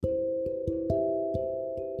Assalamu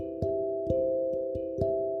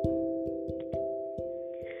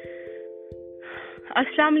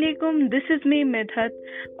alaikum. This is me, Medhat,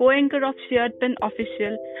 co-anchor of Shared Pen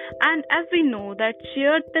Official. And as we know that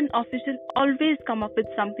Shared Pen Official always come up with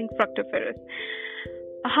something fructiferous.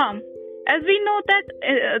 Uh-huh. As we know that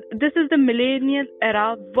this is the millennial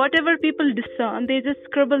era, whatever people discern, they just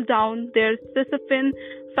scribble down their Sisyphean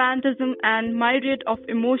phantasm and myriad of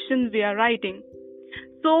emotions we are writing.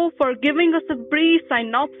 So, for giving us a brief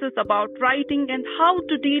synopsis about writing and how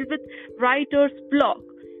to deal with writer's block,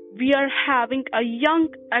 we are having a young,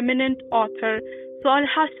 eminent author,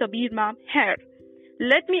 Salha Shabir ma'am, here.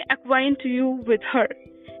 Let me acquaint you with her.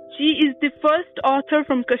 She is the first author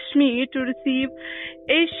from Kashmir to receive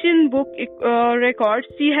Asian Book Record.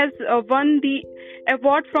 She has won the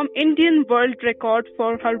award from Indian World Record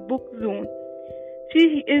for her book Zone.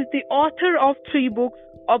 She is the author of 3 books,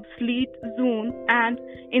 Obsolete, Zone, and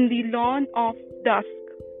In the Lawn of Dusk.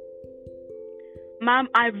 Ma'am,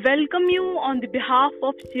 I welcome you on the behalf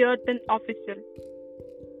of Shared Pen Official.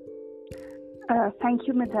 Thank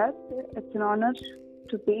you, Medhat. It's an honor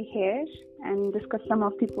to be here and discuss some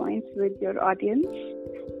of the points with your audience.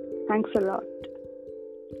 Thanks a lot.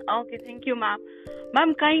 Okay, thank you, ma'am.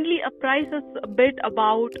 Ma'am, kindly apprise us a bit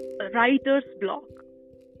about writer's block.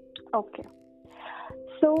 Okay.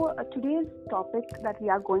 So today's topic that we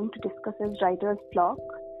are going to discuss is writer's block,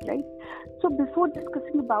 right? So before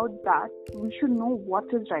discussing about that, we should know what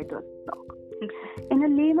is writer's block. In a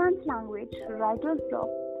layman's language, writer's block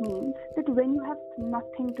means that when you have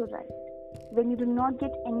nothing to write, when you do not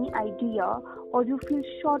get any idea or you feel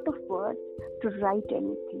short of words to write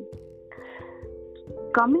anything.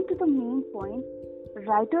 Coming to the main point,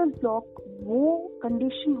 writer's block वो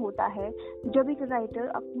condition होता है जब एक writer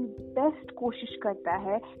अपनी best कोशिश करता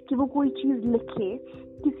है कि वो कोई चीज़ लिखे,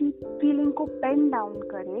 किसी फीलिंग को पेन डाउन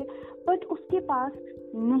करे, बट उसके पास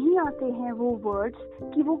नहीं आते हैं वो वर्ड्स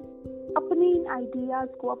कि वो अपने इन आइडियाज़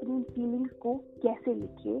को, अपनी इन फीलिंग्स को कैसे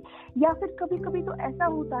लिखे। या फिर कभी कभी तो ऐसा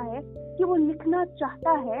होता है कि वो लिखना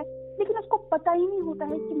चाहता है लेकिन उसको पता ही नहीं होता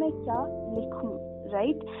है कि मैं क्या लिखूं,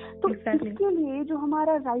 राइट? तो इसके लिए जो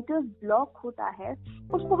हमारा राइटर्स ब्लॉक होता है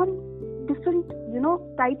उसको हम डिफरेंट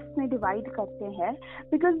टाइप्स में डिवाइड करते हैं।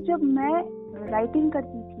 बिकॉज जब मैं राइटिंग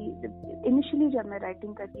करती थी, इनिशियली जब मैं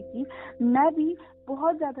राइटिंग करती थी, मैं भी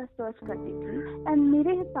बहुत ज़्यादा सर्च करती थी। एंड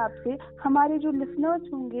मेरे हिसाब से हमारे जो लिसनर्स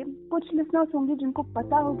होंगे, कुछ लिसनर्स होंगे जिनको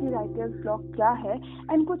पता होगी राइटर्स ब्लॉक क्या है,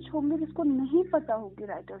 एंड कुछ होंगे जिसको नहीं पता होगी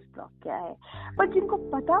राइटर्स ब्लॉक क्या है। बट जिनको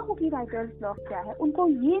पता होगी राइटर्स ब्लॉक क्या है, उनको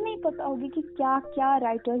ये नहीं पता होगी कि क्या क्या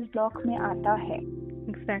राइटर्स ब्लॉक में आता है।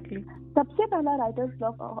 एग्जैक्टली। सबसे पहला राइटर्स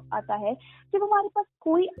ब्लॉक आता है जब हमारे पास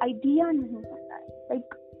कोई आइडिया नहीं होता है।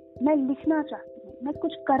 लाइक मैं लिखना चाहती हूँ, मैं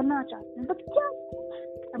कुछ करना चाहती हूँ, बट क्या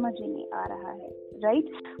समझ ही नहीं आ रहा है,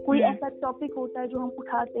 राइट? कोई ऐसा टॉपिक होता है जो हम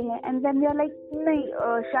उठाते हैं and then we are like नहीं,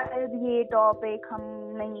 शायद ये टॉपिक हम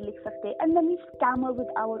नहीं लिख सकते, and then we stammer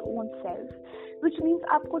with our own self, which means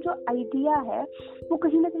आपको जो आइडिया है वो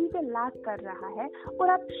कहीं ना कहीं पे लैक कर रहा है और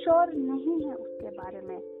आप श्योर नहीं है उसके बारे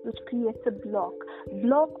में, which creates a block.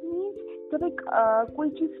 Block means जब एक कोई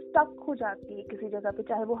चीज़ स्टक हो जाती है किसी जगह पे,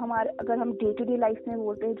 चाहे वो हमारे, अगर हम डे टू डे लाइफ में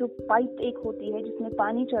बोलते हैं, जो पाइप एक होती है जिसमें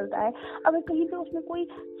पानी चलता है, अगर कहीं पे उसमें कोई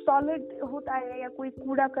सॉलिड होता है या कोई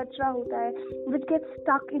कूड़ा कचरा होता है which get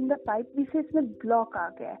stuck in the pipe, जिससे इसमें ब्लॉक आ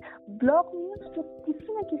गया है। ब्लॉक मीन्स जो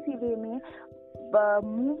किसी न किसी वे में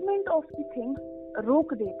मूवमेंट ऑफ द थिंग्स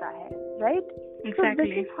रोक देता है, right? So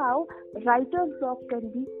this is how writer's block can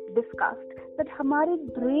be discussed. that हमारे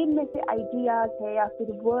ब्रेन में से आइडियाज है या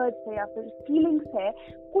फिर वर्ड्स है या फिर फीलिंग्स है,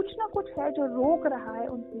 कुछ ना कुछ है जो रोक रहा है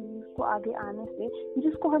उन फीलिंग्स को आगे आने से,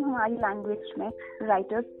 जिसको हम हमारी लैंग्वेज में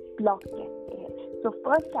राइटर्स ब्लॉक कहते हैं। So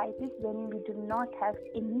first type is when we do not have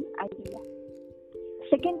any idea.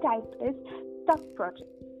 Second type is stuck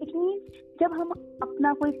project. It means जब हम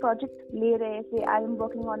अपना कोई प्रोजेक्ट ले रहे हैं, से I am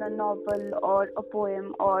working on a novel और अ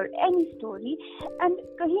पोएम और एनी स्टोरी, एंड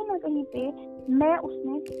कहीं ना कहीं पे मैं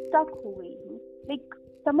उसमें स्टक हो गई हूँ। लाइक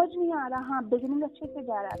समझ नहीं आ रहा, हाँ बिगिनिंग अच्छे से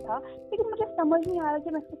जा रहा था लेकिन मुझे समझ नहीं आ रहा कि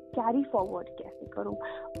मैं इसको कैरी फॉरवर्ड कैसे करूँ।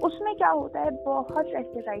 उसमें क्या होता है, बहुत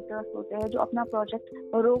ऐसे राइटर्स होते हैं जो अपना प्रोजेक्ट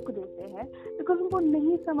रोक देते हैं बिकॉज उनको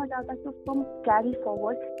नहीं समझ आता कि उसको हम कैरी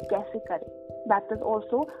फॉरवर्ड कैसे करें। That is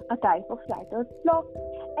also a type of writer's block.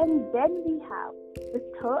 And then we have the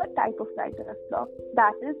third type of writer's block,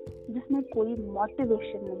 that is जिसमें कोई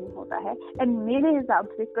motivation नहीं होता है, and मेरे हिसाब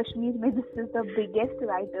से कश्मीर में this is the biggest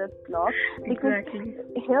writer's block, because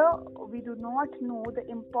here we do not know the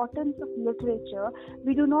importance of literature,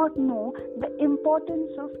 we do not know the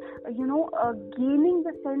importance of gaining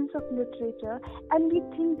the sense of literature, and we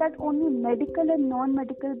think that only medical and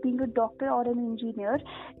non-medical, being a doctor or an engineer,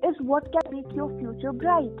 is what can make your future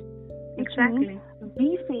bright. Which means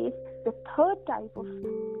we face the third type of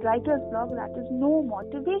writer's block, that is no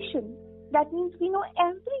motivation. That means we know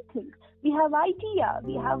everything. We have idea.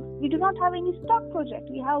 We do not have any stock project.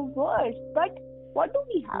 We have words, but what do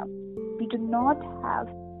we have? We do not have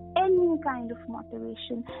any kind of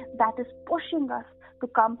motivation that is pushing us to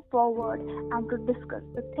come forward and to discuss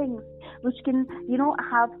the things which can,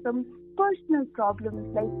 have some personal problems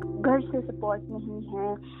like घर से support नहीं है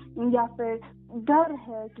या फिर डर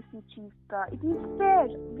है किसी चीज का. It is fair.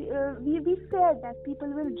 We fear that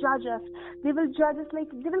people will judge us. They will judge us,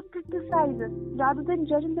 like they will criticize us. Rather than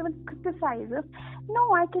judging, they will criticize us. No,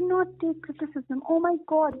 I cannot take criticism. Oh my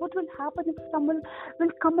God, what will happen if someone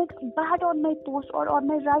will comment bad on my post or on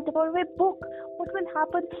my write-up or my book? What will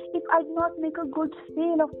happen if I do not make a good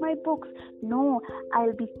sale of my books? No,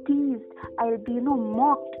 I'll be teased. I'll be,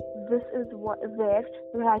 mocked. This is where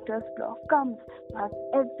writer's block comes. You have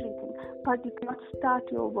everything, but you cannot start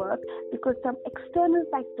your work because some external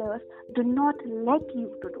factors do not let you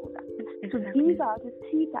to do that. Exactly. So these are the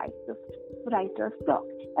three types of writer's block.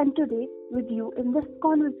 And today, with you in this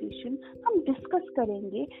conversation, हम discuss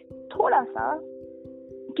करेंगे थोड़ा सा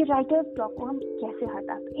कि writer's block को हम कैसे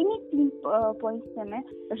हटाते हैं. इन्हीं 3 points से मैं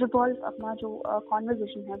revolve अपना जो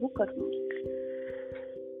conversation है वो करूँगी.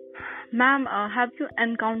 Ma'am, have you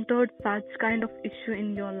encountered such kind of issue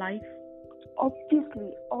in your life?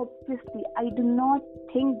 Obviously, I do not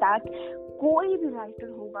think that कोई भी राइटर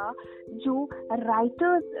होगा जो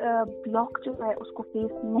राइटर्स ब्लॉक जो है उसको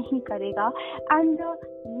फेस नहीं करेगा. एंड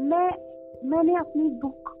मैंने अपनी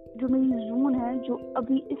बुक जो मेरी जून है, जो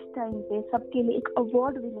अभी इस टाइम पे सबके लिए एक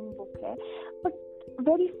अवार्ड विनिंग बुक है, but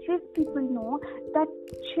very few people know that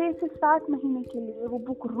 6 से 7 महीने के लिए वो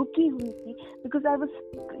बुक रुकी हुई थी because I was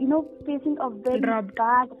facing a very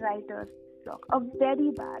bad writer's block, a very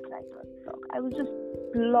bad writer's block. I was just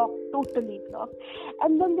blocked, totally blocked.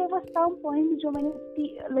 And then there was some point जो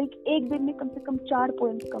मैंने एक दिन में कम से कम 4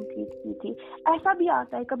 points complete की थी. ऐसा भी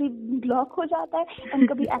आता है, कभी block हो जाता है and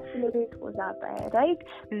कभी accelerate हो जाता है, right?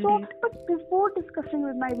 So, but before discussing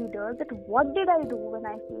with my readers that what did I do when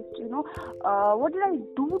I faced, what did I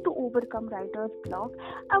do to overcome writer's block,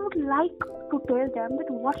 I would like to tell them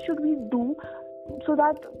that what should we do so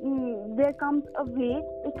that there comes a way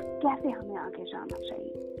कैसे हमें आगे जाना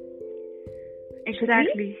चाहिए.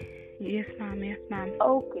 Exactly. Yes, ma'am.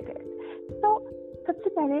 Okay, then. So, सबसे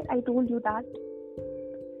पहले I told you that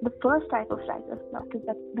the first type of writer's block is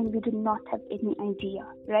that when we do not have any idea,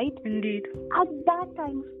 right? Indeed. At that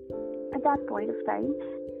point of time,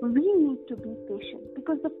 we need to be patient,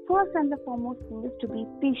 because the first and the foremost thing is to be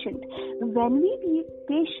patient. When we be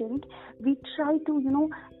patient, we try to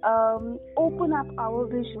open up our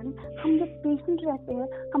vision. हम जब patient रहते हैं,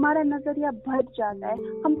 हमारा नजरिया बढ़ जाता है,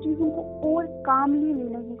 हम चीजों को और calmly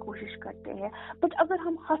लेने की कोशिश करते हैं. But अगर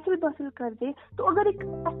हम हसल बसल कर दे, तो अगर एक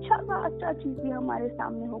अच्छा चीज भी हमारे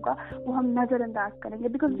सामने होगा, वो हम नजरअंदाज करेंगे,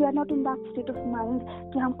 because we are not in that state of mind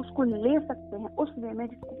कि हम उसको ले सकते हैं उस वे में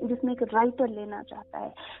जिसमें एक राइटर लेना चाहता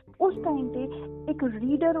है. उस टाइम पे एक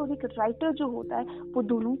रीडर और एक राइटर जो होता है वो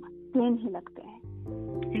दोनों सेम ही लगते हैं.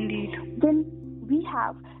 Indeed. Then we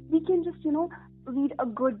can just read a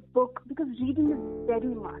good book, because reading is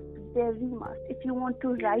very must. If you want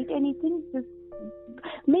to write anything, just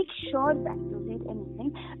make sure that you read anything,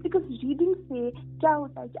 because reading से क्या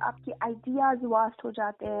होता है कि आपके आइडियाज वास्ट हो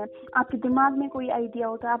जाते हैं. आपके दिमाग में कोई आइडिया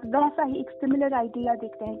होता है, आप वैसा ही एक सिमिलर आइडिया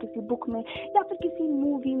देखते हैं किसी बुक में या फिर किसी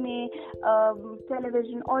मूवी में,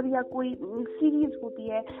 टेलीविजन और या कोई सीरीज होती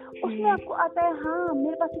है, उसमें आपको आता है हाँ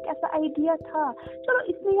मेरे पास एक ऐसा आइडिया था, चलो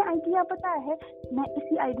इसमें ये आइडिया पता है, मैं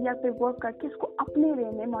इसी आइडिया पे वर्क करके इसको अपने वे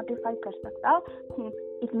में मॉडिफाई कर सकता हूँ.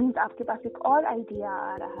 इट मीन्स आपके पास एक और आइडिया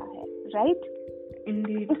आ रहा है, राइट?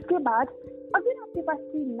 इसके बाद अगर आपके पास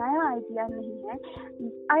कोई नया आइडिया नहीं है,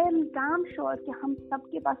 आई एम डैम श्योर कि हम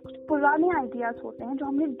सबके पास कुछ पुराने आइडियाज होते हैं जो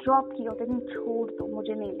हमने ड्रॉप किए होते हैं. नहीं, छोड़ दो,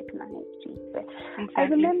 मुझे नहीं लिखना है इस चीज पे. आई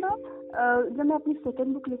रिमेम्बर जब मैं अपनी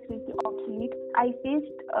सेकंड बुक लिख रही थी, obsolete, I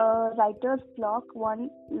faced writers block one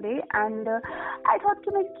day and I thought कि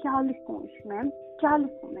मैं क्या लिखूं इसमें.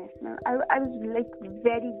 I was like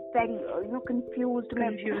very confused. मैं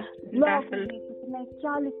मैं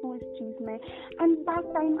क्या लिखूं इस चीज में. And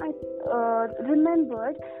that time I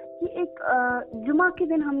remembered कि एक जुमा के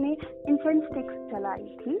दिन हमने इंसेंस स्टिक्स जलाई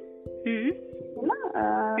थी, है ना,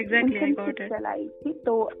 इंसेंस स्टिक्स जलाई थी.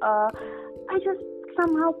 तो I just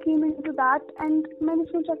somehow came into that and मैंने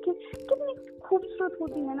सोचा कि कितनी खूबसूरत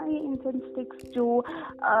होती है ना ये इंसेंस स्टिक्स जो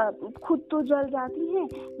खुद तो जल जाती हैं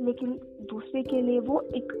लेकिन दूसरे के लिए वो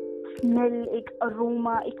एक स्मेल, एक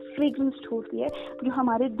अरोमा, एक फ्रेग्रेंस छोड़ती है जो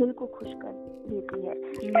हमारे दिल को खुश कर देती है.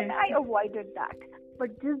 But I avoided that.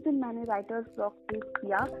 But जिस दिन मैंने राइटर्स ब्लॉक टेक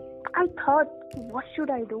किया, I thought, what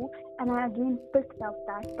should I do? And I again picked up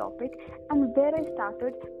that topic. And where I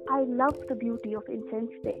started, I loved the beauty of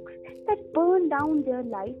incense sticks that burn down their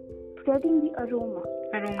life, spreading the aroma.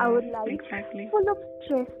 Our lives, exactly. Full of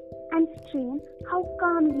stress and strain, how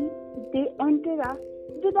calmly they enter us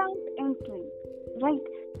without entering. Right?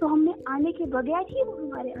 तो हमने आने के बगैर ही वो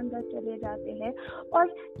हमारे अंदर चले जाते हैं. और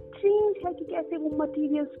स्ट्रेंज है कि कैसे वो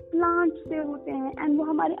मटेरियल्स प्लांट से होते हैं एंड वो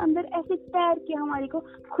हमारे अंदर ऐसे तैर के हमारे को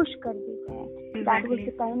खुश कर देते हैं. दैट वाज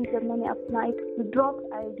द टाइम जब मैंने अपना एक ड्रॉप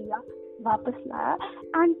आइडिया वापस लाया.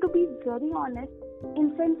 And to be very honest,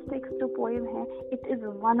 Incense Sticks जो poem है, it is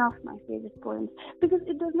one of my favorite poems because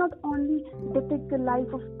it does not only depict the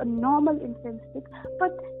life of a normal incense stick,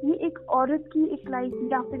 but ये एक औरत की एक life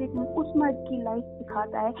या फिर एक उस मर्द की लाइफ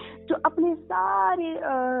दिखाता है जो अपने सारे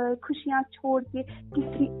खुशियाँ छोड़ के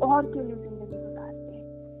किसी और के लिए जिंदगी गुजारते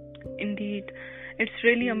हैं. Indeed, it's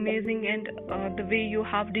really amazing, and the way you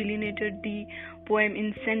have delineated the poem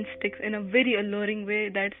Incense Sticks in a very alluring way,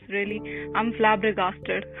 that's really, I'm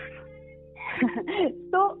flabbergasted.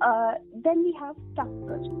 So then we have stuck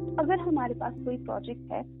project. अगर हमारे पास कोई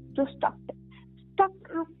प्रोजेक्ट है जो स्टक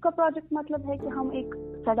का project मतलब है कि हम एक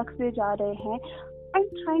सड़क से जा रहे हैं. I'm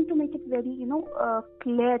trying to make it very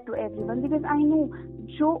clear to everyone because I know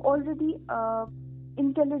जो already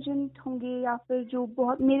इंटेलिजेंट होंगे या फिर जो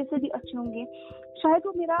बहुत मेरे से भी अच्छे होंगे, शायद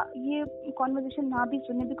वो मेरा ये कॉन्वर्सेशन ना भी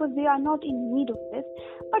सुने because they are not in need of this.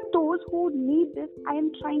 But those who need this, I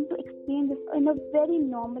am trying to explain this in a very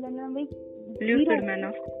normal and a very lucid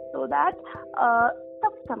manner so that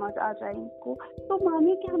सब समझ आ जाए इनको. तो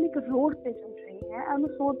मानिए कि हम एक रोड पे चल रहे हैं और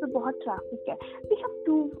उस रोड पे बहुत ट्रैफिक है. We have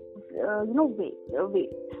to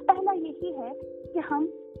wait. पहला यही है कि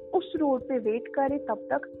हम उस रोड पे वेट करें तब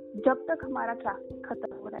तक जब तक हमारा ट्रैफिक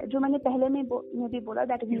खत्म हो रहा है, जो मैंने पहले में भी बोला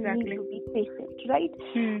that we need to be patient, right.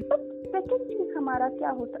 But second चीज हमारा क्या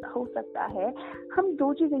हो सकता है, हम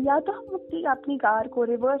दो चीजें, या तो हम अपनी कार को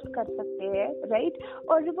रिवर्स कर सकते हैं, राइट,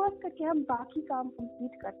 और रिवर्स करके हम बाकी काम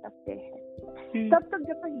कंप्लीट कर सकते हैं तब तक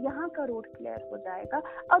जब तक यहाँ का रोड क्लियर हो जाएगा.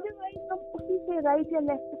 अदरवाइज हम उसी से राइट या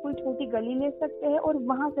लेफ्ट से कोई छोटी गली ले सकते हैं और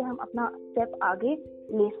वहां से हम अपना स्टेप आगे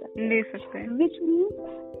ले सकते हैं. Which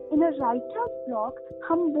means in a writer's block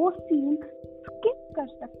हम वो सीन स्किप कर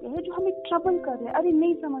सकते हैं जो हमें ट्रबल कर रहे हैं. अरे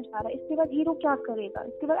नहीं समझ आ रहा, इसके बाद हीरो क्या करेगा,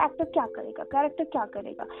 इसके बाद एक्टर क्या करेगा, कैरेक्टर क्या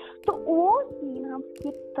करेगा. तो वो सीन हम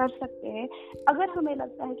स्किप कर सकते हैं अगर हमें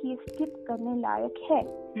लगता है कि ये स्किप करने लायक है,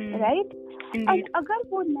 राइट. एंड अगर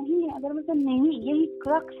वो नहीं है, अगर मतलब नहीं यही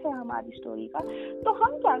क्रक्स है हमारी स्टोरी का, तो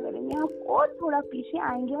हम क्या करेंगे, हम और थोड़ा पीछे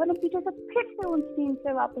आएंगे और हम पीछे से फिर से उन सीन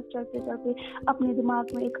से वापस चलते चलते अपने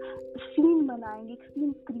दिमाग में एक सीन बनाएंगे, एक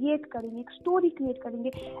सीन क्रिएट करेंगे, एक स्टोरी क्रिएट करेंगे.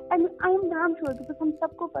 And I am damn sure because हम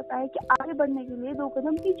सबको पता है कि आगे बढ़ने के लिए 2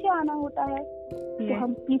 कदम पीछे आना होता है. तो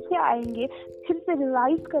हम पीछे आएंगे, फिर से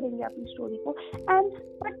रिवाइज करेंगे अपनी स्टोरी को एंड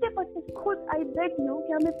पढ़ते पढ़ते खुद आई बेट यू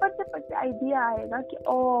कि हमें पढ़ते पढ़ते आइडिया आएगा कि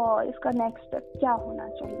इसका नेक्स्ट स्टेप क्या होना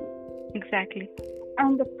चाहिए. Exactly.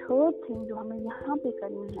 And the third thing जो हमें यहाँ पे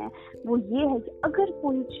करनी है वो ये है कि अगर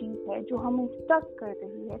कोई चीज है जो हमें स्टक कर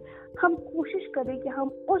रही है, हम कोशिश करें कि हम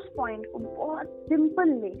उस पॉइंट को बहुत सिंपल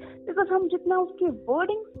लें, बिकॉज हम जितना उसके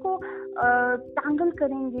वर्डिंग्स को टैंगल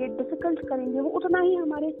करेंगे, डिफिकल्ट करेंगे, वो उतना ही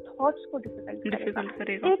हमारे थॉट्स को डिफिकल्ट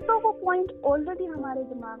करेगा. एक तो वो पॉइंट ऑलरेडी हमारे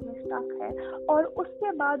दिमाग में स्टक है और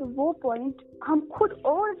उसके बाद वो पॉइंट हम खुद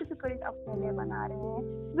और डिफिकल्ट अपने लिए बना रहे हैं,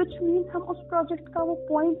 विच मीन्स हम उस प्रोजेक्ट का वो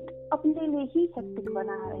पॉइंट अपने लिए ही हेक्टिक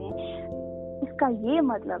बना रहे हैं. इसका ये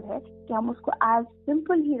मतलब है कि हम उसको एज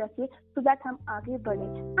सिंपल ही रखें सो दैट हम आगे बढ़े.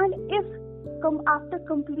 And if after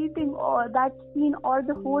completing that scene और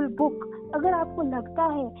द होल बुक, अगर आपको लगता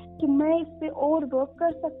है कि मैं इस पे और वर्क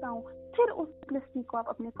कर सकता हूँ, फिर उस सिंपलिसिटी को आप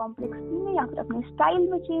अपने कॉम्प्लेक्सिटी में या फिर अपने स्टाइल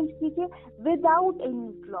में चेंज कीजिए without any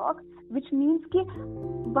block. Which means कि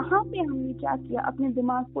वहां पे हमने क्या किया, अपने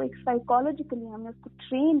दिमाग को एक साइकोलॉजिकली हमने उसको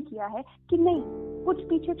ट्रेन किया है कि नहीं, कुछ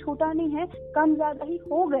पीछे छोटा नहीं है, कम ज्यादा ही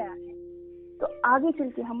हो गया है. तो आगे चल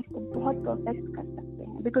के हम उसको बहुत परफेक्ट कर सकते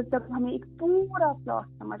हैं बिकॉज जब हमें एक पूरा प्लॉट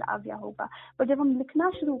समझ आ गया होगा, पर जब हम लिखना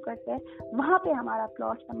शुरू करते हैं वहां पे हमारा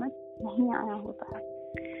प्लॉट समझ नहीं आया होता है.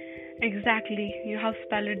 Exactly. You have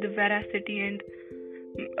spelled the veracity and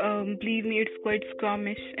Believe me, it's quite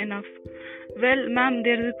skirmish enough. Well, ma'am,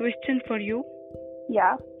 there is a question for you.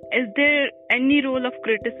 Yeah. Is there any role of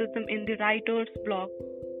criticism in the writer's block?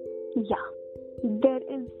 Yeah, there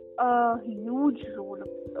is a huge role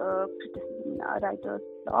of criticism in a writer's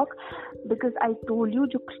block, because I told you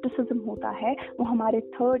जो criticism होता है वो हमारे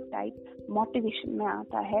third type motivation में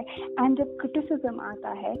आता है. And जब criticism आता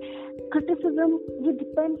है, क्रिटिसिज्म ये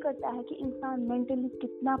डिपेंड करता है कि इंसान मेंटली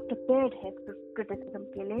कितना प्रिपेयर्ड है क्रिटिसिज्म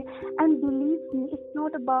के लिए. And believe me, it's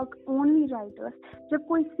not about only writers. जब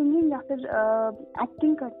कोई सिंगिंग या फिर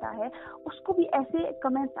एक्टिंग करता है, उसको भी ऐसे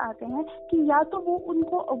कमेंट्स आते हैं कि या तो वो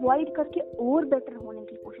उनको अवॉइड करके और बेटर होने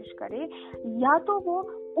की कोशिश करे, या तो वो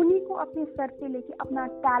उन्हीं को अपने सर पे लेके अपना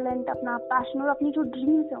टैलेंट, अपना पैशन और अपनी जो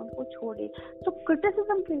ड्रीम्स है उनको छोड़े. तो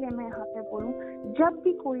क्रिटिसिज्म के लिए मैं यहाँ पे बोलूँ, जब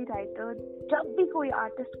भी कोई राइटर, जब भी कोई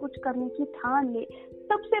आर्टिस्ट कुछ करने की ठान ले,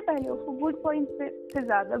 सबसे पहले उसको गुड पॉइंट से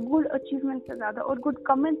ज्यादा, गुड अचीवमेंट से ज्यादा और गुड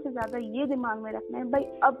कमेंट से ज्यादा ये दिमाग में रखना है, भाई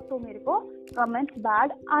अब तो मेरे को कमेंट्स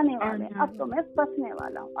बैड आने वाले हैं, अब तो मैं फंसने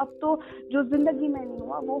वाला हूँ, अब तो जो जिंदगी में नहीं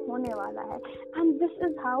हुआ वो होने वाला है. एंड दिस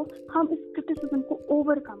इज हाउ हम इस क्रिटिसिज्म को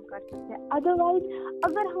ओवरकम कर सकते हैं. अदरवाइज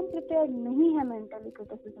अगर हम प्रिपेयर नहीं है मेंटली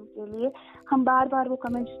क्रिटिसिज्म के लिए, हम बार बार वो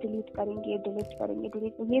कमेंट्स डिलीट करेंगे.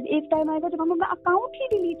 एक टाइम आएगा जब हम अपना अकाउंट ही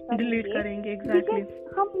डिलीट करेंगे. एग्जैक्टली.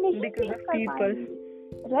 हम नहीं फेस कर पाएंगे,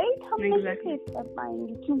 राइट? हम नहीं फेस कर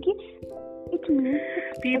पाएंगे, क्योंकि it means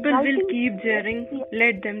people will keep jeering.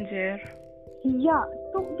 Let them jeer. Yeah,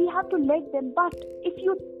 so we have to let them. But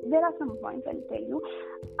there are some points I'll tell you.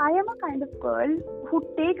 I am a kind of girl who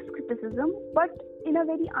takes criticism, but in a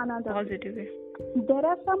very another positive way. There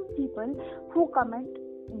are some people who comment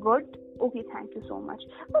good, okay, thank you so much.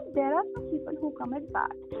 But there are some people who comment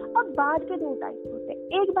bad. अब bad के दो type होते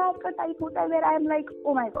हैं. एक bad का type होता है where I am like,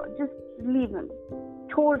 oh my god, just leave him,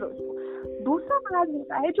 छोड़ दो उसको. दूसरा bad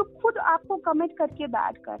होता है जो खुद आपको कमेंट करके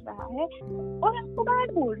बैड कर रहा है और आपको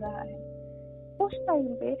बैड बोल रहा है. उस टाइम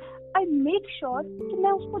पे आई मेक श्योर कि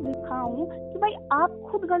मैं उसको दिखाऊं कि भाई आप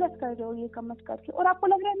खुद गलत कर रहे हो ये कमेंट करके, और आपको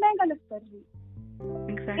लग रहा है मैं गलत कर रही हूँ.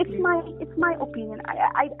 Exactly. It's my opinion.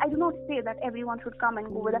 I do not say that everyone should come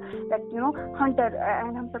and go with that, you know, hunter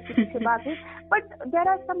and हम सब किसी से बात है. But there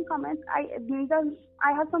are some comments.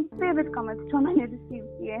 I have some favorite comments जो मैंने receive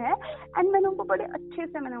किए हैं, and मैंने उनको बड़े अच्छे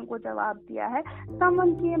से मैंने उनको जवाब दिया है.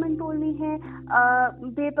 Someone came and told me है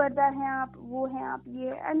बेपर्दा हैं आप, वो हैं आप,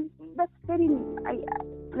 ये, and that's very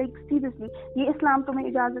like seriously, ये इस्लाम तुम्हें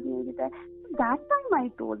इजाजत नहीं देता है. That time I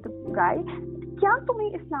told the guy, क्या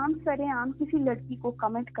तुम्हें इस्लाम सरेआम किसी लड़की को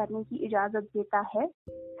कमेंट करने की इजाजत देता है?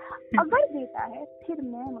 अगर देता है फिर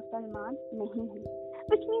मैं मुसलमान नहीं हूँ.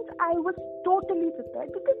 Which means I was totally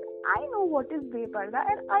prepared, because I know what is beparda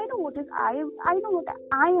and I know what is I know what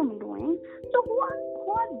I am doing. So who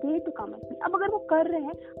are they to comment me? अब अगर वो कर रहे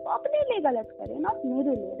हैं तो अपने लिए गलत करें, not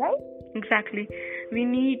मेरे लिए, right? Exactly. We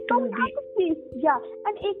need to be. Yeah.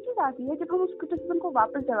 And एक चीज आती है, जब हम उस क्रिटिसिज्म को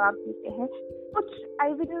वापस जवाब देते हैं, कुछ I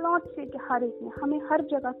will not say कि हर एक में, हमें हर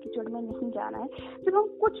जगह कीचड़ में नहीं जाना है. जब हम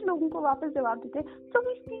कुछ लोगों को वापस जवाब देते हैं, so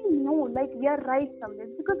we still know like we are right somewhere.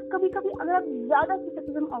 Because कभी-कभी अगर आप ज्यादा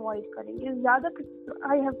क्रिटिसिज्म अवॉइड करेंगे, ज्यादा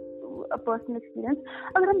I have a personal experience,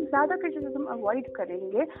 अगर हम ज्यादा क्रिटिसिज्म अवॉइड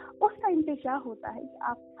करेंगे, उस टाइम पे क्या होता है कि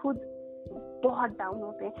आप खुद बहुत डाउन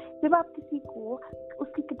होते हैं. जब आप किसी को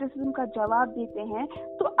उसकी क्रिटिसिज्म का जवाब देते हैं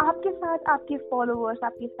तो आपके साथ आपके फॉलोअर्स,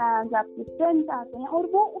 आपके फैंस, आपके फ्रेंड्स आते हैं और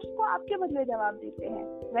वो उसको आपके बदले जवाब देते हैं,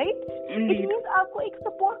 राइट? इट मींस आपको एक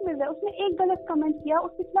सपोर्ट मिल रहा है. उसने एक गलत कमेंट किया,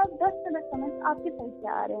 उसके खिलाफ 10 गलत कमेंट्स आपके साइड से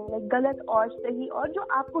आ रहे हैं, लाइक गलत और सही और जो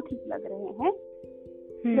आपको ठीक लग रहे हैं,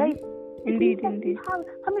 राइट?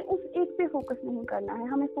 हमें उस एक पे फोकस नहीं करना है,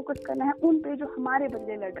 हमें फोकस करना है उन पे जो हमारे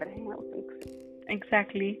बदले लड़ रहे हैं उस एक से.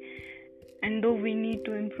 Exactly. And though we need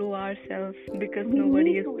to improve ourselves, because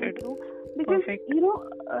nobody is perfect. You know,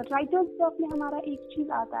 writer's block में हमारा एक चीज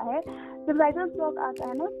आता है, जब writer's block आता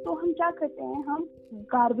है ना, तो हम क्या करते हैं, हम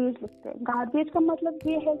गार्बेज लिखते हैं. गार्बेज का मतलब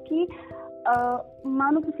ये है कि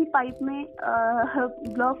मानो किसी पाइप में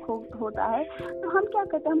ब्लॉक होता है, तो हम क्या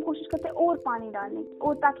करते हैं, हम कोशिश करते हैं और पानी डालने की,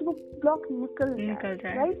 और ताकि वो ब्लॉक निकल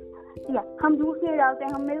जाए, राइट? या हम जूस नहीं डालते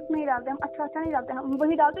हैं, हम मिल्क नहीं डालते हैं, हम अच्छा नहीं डालते हैं, हम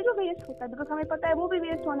वही डालते हैं जो वेस्ट होता है, बिकॉज हमें पता है वो भी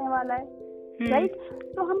वेस्ट होने वाला है, राइट?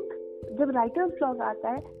 तो हम जब राइटर्स ब्लॉग आता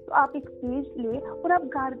है तो आप एक पेज ले और आप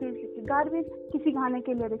गार्बेज लिखिए. देखिए गार्बेज, किसी गाने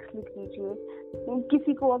के लिरिक्स लिख दीजिए,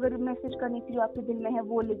 किसी को अगर मैसेज करने के लिए आपके दिल में है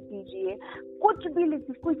वो लिख दीजिए, कुछ भी लिख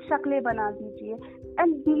दीजिए, कुछ शक्लें बना दीजिए।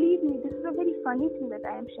 And believe me, this is a very funny thing that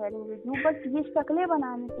I am sharing with you, but ये शक्लें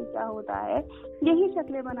बनाने से क्या होता है, यही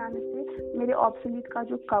शक्लें बनाने से मेरे ऑब्सोलीट का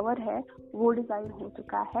जो कवर है वो डिजाइन हो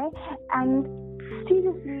चुका है। And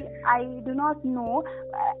seriously, I do not know.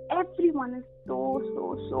 Everyone is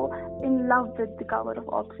so in love with the cover of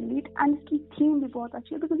Obsolete, and इसकी थीम भी बहुत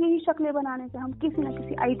अच्छी है, because यही शक्लें बनाने से हम किसी न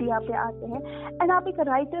किसी आइडिया पे आते हैं। एंड आप एक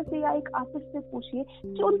राइटर से या एक आर्टिस्ट से पूछिए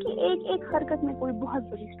कि उनकी एक एक हरकत में कोई बहुत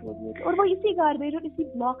बड़ी स्टोरी है, और वो इसी गार्बेज और इसी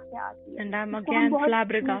ब्लॉक से आती है। And I'm again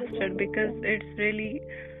flabbergasted because it's really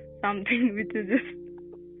something which is just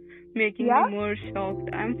making me more shocked.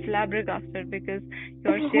 I'm flabbergasted because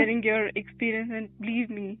you're sharing your experience, and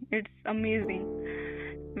believe me, it's amazing.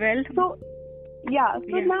 Well, so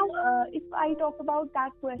now if I talk about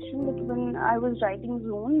that question, that when I was writing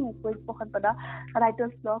Zone, मेरे को एक बहुत बड़ा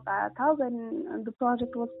writer's block आया था when the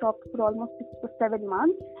project was stopped for almost 6 to 7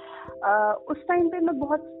 months. उस time पे मैं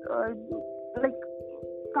बहुत like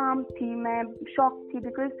काम थी, मैं शॉक थी,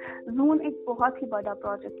 बिकॉज जून एक बहुत ही बड़ा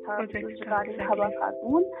प्रोजेक्ट था रिगार्डिंग हवा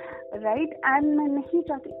खातून, राइट। एंड मैं नहीं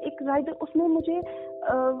चाहती, एक राइटर, उसमें मुझे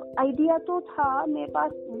आइडिया तो था, मेरे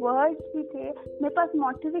पास वर्ड्स भी थे, मेरे पास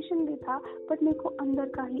मोटिवेशन भी था, बट मेरे को अंदर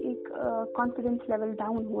का ही एक कॉन्फिडेंस लेवल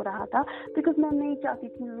डाउन हो रहा था, बिकॉज मैं नहीं चाहती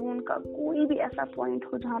थी जून का कोई भी ऐसा पॉइंट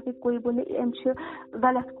हो जहाँ पे कोई बोले अंश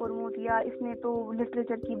गलत कर्मो दिया, इसने तो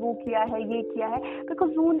लिटरेचर की वो किया है, ये किया है, because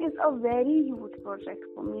June is a very huge project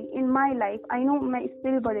for me in my life. I know मैं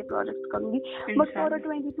इससे भी बड़े प्रोजेक्ट करूंगी, but for a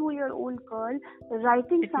 22-year-old girl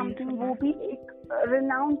writing something, वो भी एक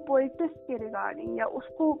renowned poetess के regarding, या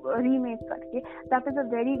उसको रीमेक करके, that is a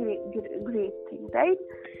very great thing, right?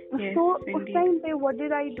 Yes, so उस टाइम पे what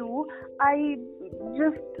did I do? I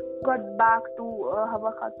just got back to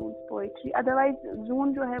हवा खातून poetry. Otherwise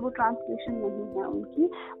जून जो है वो ट्रांसलेशन नहीं है उनकी,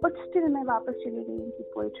 but still मैं वापस चली गई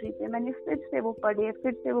उनकी poetry पे, मैंने फिर से वो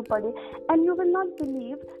पढ़े, and you will not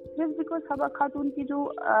believe, just because हवा खातून की जो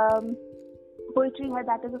पोइट्री है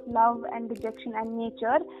that is of love and rejection and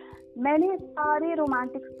nature, मैंने सारे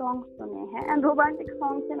रोमांटिक सॉन्ग सुने हैं, एंड रोमांटिक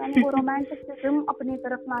सॉन्ग से मैंने वो रोमांटिसिज्म अपनी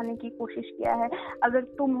तरफ लाने की कोशिश किया है, अगर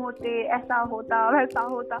तुम होते ऐसा होता वैसा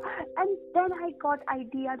होता, and then I got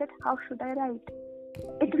idea that how should I right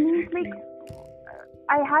it, means like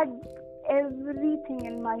I had everything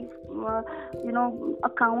in my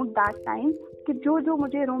account that time कि जो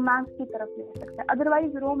मुझे रोमांस की तरफ ले सकता है।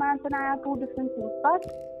 Otherwise romance and I R to different things, but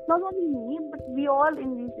not only me but we all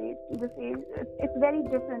in this age it's very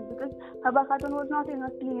different, because Haba Khatun was not in a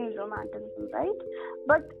teenage romanticism, right?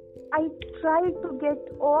 But I tried to get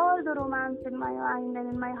all the romance in my mind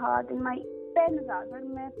and in my heart, in my pen rather,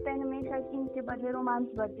 मैं pen में शायद इनके बदले romance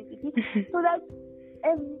भर देती थी, so that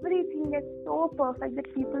everything is so perfect that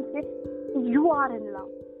people say you are in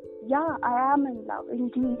love. Yeah, I am in love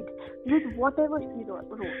indeed with whatever she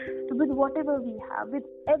wrote, with whatever we have, with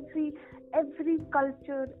every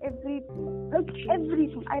culture, everything.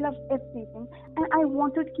 I love everything, and I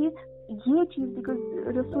wanted कि ये चीज, because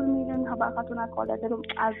Rasul Mir and Haba Khatun are called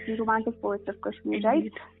as the romantic poets of Kashmir,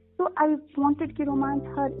 right? So I wanted कि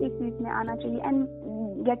romance हर एक चीज में आना चाहिए,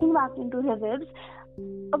 and getting back into rivers,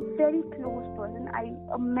 a very close person,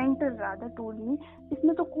 a mentor rather told me,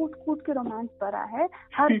 इसमें तो कूट के रोमांस भरा है,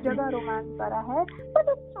 हर जगह रोमांस भरा है,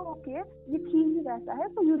 but it's okay, ये थीम ही वैसा है,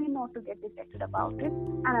 so you need not to get dejected about it,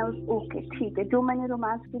 and I was okay, ठीक है, जो मैंने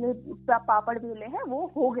रोमांस के लिए पापड़ बेले हैं वो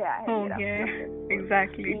हो गया है मेरा,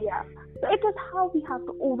 exactly, yeah, so it is how we have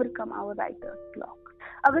to overcome our writer's block.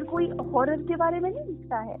 अगर कोई हॉरर के बारे में नहीं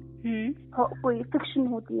लिखता है, कोई फिक्शन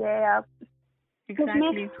होती है या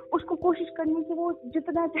Exactly. उसको कोशिश करने की, वो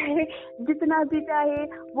जितना भी चाहे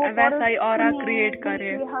वो वैसा ही ऑरा क्रिएट करे,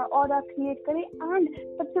 हाँ ऑरा क्रिएट करे। एंड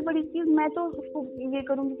सबसे बड़ी चीज मैं तो उसको ये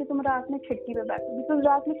करूंगी कि तुम रात में खिड़की पे बैठो, बिकॉज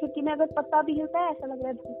रात में खिड़की में अगर पत्ता भी हिलता है ऐसा लग रहा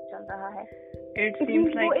है धूप चल रहा है, it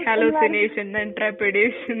seems like hallucination and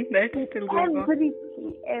trepidation that still goes on.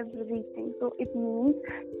 Everything. So it means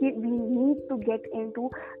we need to get into,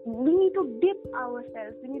 we need to dip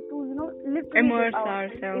ourselves, we need to literally immerse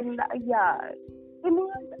ourselves in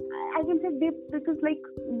immerse, I can say dip, because like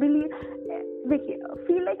believe, देखिए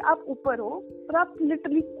feel like आप ऊपर हो और आप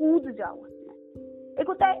literally कूद जाओ उसमें। एक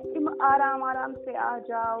होता है आराम से आ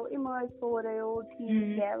जाओ, इमर्स हो रहे हो,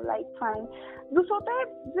 ठीक है, लाइक फाइन। दूसरा होता है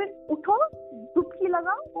फिर उठो, डुबकी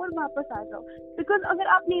लगाओ और वापस आ जाओ, बिकॉज अगर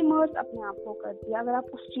आपने इमर्स अपने आप को कर दिया, अगर आप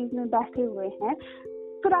उस चीज में बैठे हुए हैं,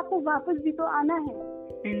 फिर आपको वापस भी तो आना है,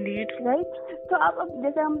 Indeed. राइट? तो आप अब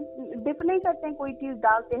जैसे हम डिप नहीं करते हैं, कोई चीज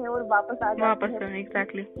डालते हैं और वापस आ जाते हैं,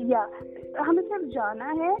 exactly. या हमें सिर्फ जाना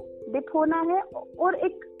है, डिप होना है और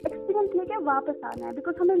एक एक्सपीरियंस एक्सपीरियंस लेके वापस आना है,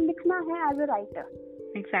 बिकॉज हमें लिखना है as a writer.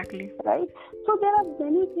 Exactly. Right? So there are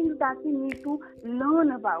many things that we need to learn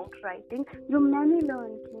about writing, जो मैंने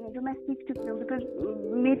learn की है, जो मैं सीख चुकी हूँ, because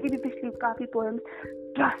मेरी भी पिछली काफी poems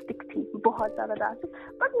drastic थी, बहुत ज़्यादा drastic,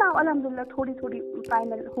 but now alhamdulillah थोड़ी थोड़ी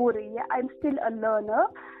final हो रही है. I'm still a learner,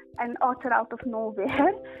 an author out of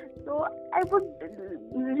nowhere. So I would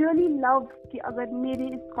really love कि अगर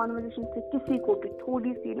मेरी इस conversation से किसी को भी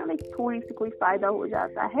थोड़ी सी ना थोड़ी सी कोई फायदा हो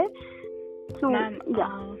जाता है. So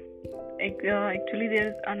yeah. Actually,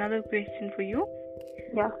 there's another question for you.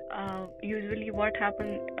 Yeah. Usually, what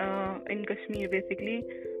happens in Kashmir, basically,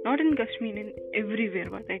 not in Kashmir, in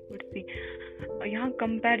everywhere, what I could see, यहाँ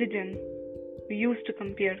comparison. We used to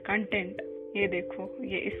compare content. ये देखो,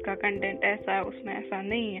 ये इसका content ऐसा है, उसमें ऐसा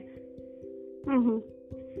नहीं है.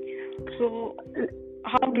 So,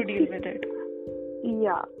 how to deal with it?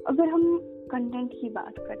 Yeah. अगर हम कंटेंट की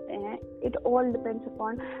बात करते हैं, इट ऑल डिपेंड्स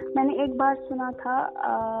अपॉन. मैंने एक बार सुना था,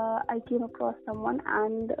 I came across someone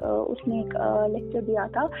and उसने एक लेक्चर दिया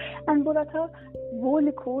था एंड बोला था वो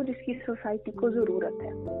लिखो जिसकी सोसाइटी को जरूरत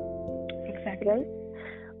है. Exactly.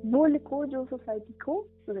 वो लिखो जो सोसाइटी को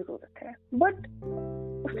जरूरत है. बट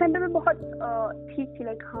उस टाइम पे मैं बहुत ठीक थी,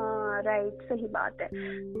 लाइक हाँ राइट सही बात है.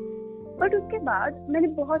 बट उसके बाद मैंने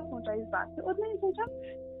बहुत सोचा इस बात पे, और मैंने सोचा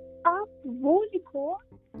आप वो लिखो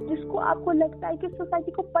जिसको आपको लगता है कि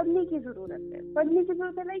सोसाइटी को पढ़ने की जरूरत है. पढ़ने की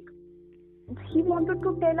जरूरत है, like he wanted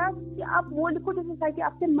to tell us कि आप वो लिखो जो सोसाइटी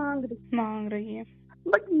आपसे मांग रही है.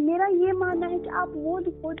 बट मेरा ये मानना है कि आप वो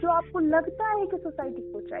लिखो जो आपको लगता है कि सोसाइटी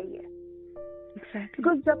को चाहिए.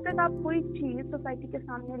 बिकॉज जब तक आप कोई चीज सोसाइटी के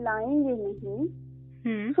सामने लाएंगे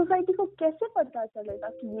नहीं, सोसाइटी को कैसे पता चलेगा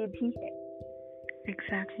कि ये भी है.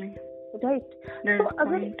 एग्जैक्टली. राइट. तो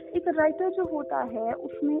अगर एक राइटर जो होता है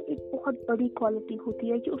उसमें एक बहुत बड़ी क्वालिटी होती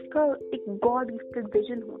है कि उसका एक गॉड गिफ्टेड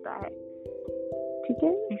विजन होता है. ठीक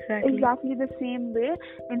है. Exactly the same way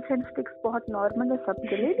incense sticks बहुत नॉर्मल है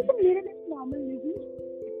सबके लिए, लेकिन मेरे लिए नॉर्मल नहीं.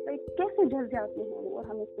 कैसे जल जाते हैं वो, और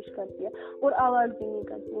हमें खुश करती है और आवाज भी नहीं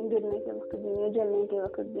करती है, गिरने के वक्त भी नहीं, जलने के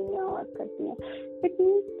वक्त भी नहीं आवाज करती है. इट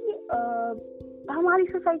मीन्स कि हमारी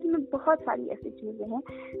सोसाइटी में बहुत सारी ऐसी चीजें हैं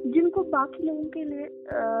जिनको बाकी लोगों के लिए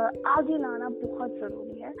आगे लाना बहुत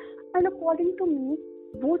जरूरी है. एंड अकॉर्डिंग टू मी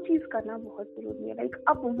वो चीज करना बहुत जरूरी है. लाइक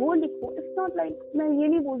अब वो लिखो, इट्स नॉट लाइक मैं ये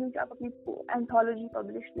नहीं बोलूँ कि आप अपनी एंथोलॉजी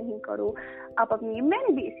पब्लिश नहीं करो, आप अपनी,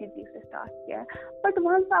 मैंने भी इसी चीज से स्टार्ट किया है. बट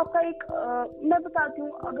वंस आपका एक मैं बताती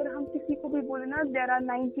हूँ, अगर हम किसी को भी बोले ना, there are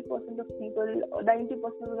 90% of people,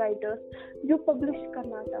 90% of writers जो पब्लिश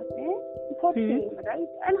करना चाहते हैं for fame, right.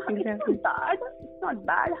 And it's not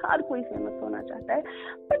bad, हर कोई फेमस होना चाहता है.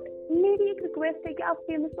 बट मेरी एक रिक्वेस्ट है कि आप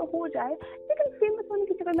फेमस तो हो जाए, लेकिन फेमस होने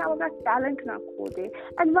के चक्कर में आप अपना टैलेंट ना खो दे.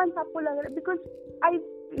 एंड वंस आपको लग रहा है, because I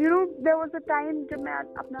there was a time जब मैं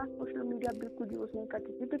अपना सोशल मीडिया बिल्कुल यूज नहीं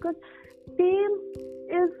करती थी, बिकॉज फेम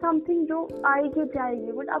इज समथिंग जो आएगी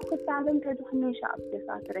जाएगी, बट आपका टैलेंट है जो हमेशा आपके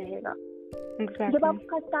साथ रहेगा. Exactly. जब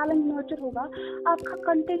आपका टैलेंट नर्चर होगा, आपका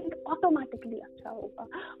कंटेंट ऑटोमेटिकली अच्छा होगा,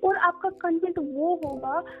 और आपका कंटेंट वो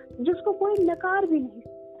होगा जिसको कोई नकार भी नहीं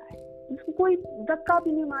सकता है, जिसको कोई धक्का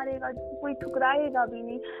भी नहीं मारेगा, जिसको कोई ठुकराएगा भी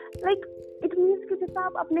नहीं. लाइक इट मीन्स कि जितना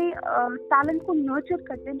आप अपने टैलेंट को नर्चर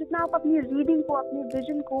करते हैं, जितना आप अपनी रीडिंग को, अपने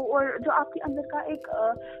विजन को, और जो आपके अंदर का एक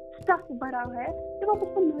स्टफ भरा है, जब आप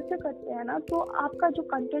उसको नर्चर करते हैं ना, तो आपका जो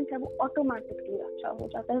कंटेंट है वो ऑटोमेटिकली अच्छा हो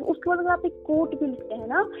जाता है. उसके बाद अगर आप एक कोट भी लिखते हैं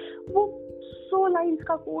ना, वो 100 लाइन्स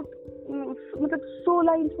का कोट, मतलब 100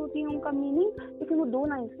 लाइन्स होती है उनका मीनिंग, लेकिन वो 2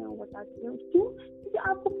 लाइन्स में वो बताती है. क्यों? क्योंकि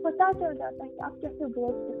आपको पता चल जाता है कि आप कैसे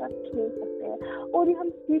वर्ड्स के साथ खेल सकते हैं. और ये हम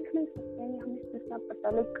सीख नहीं सकते हैं, हमें सीखना पड़ता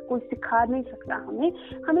है. लाइक कोई सिखा नहीं सकता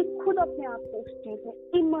हमें खुद अपने आप को उस चीज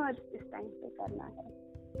में इमर्ज इस टाइम पे करना है.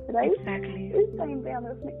 राइट. इस टाइम पे हमें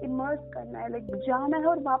उसमें इमर्ज करना है, लाइक जाना है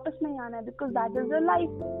और वापस नहीं आना है, because that is the life.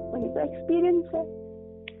 वही तो एक्सपीरियंस है.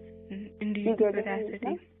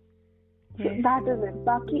 That is it.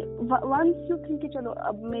 बाकी वंस यू थिंक कि चलो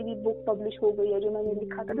अब मेरी बुक पब्लिश हो गई है जो मैंने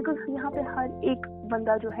लिखा था, बिकॉज यहाँ पे हर एक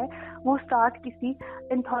बंदा जो है वो स्टार्ट किसी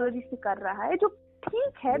एंथोलॉजी से कर रहा है, जो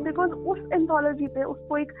ठीक है, बिकॉज उस एंथोलॉजी पे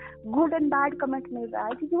उसको एक गुड एंड बैड कमेंट मिल रहा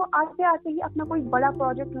है, क्योंकि वो आते आते ही अपना कोई बड़ा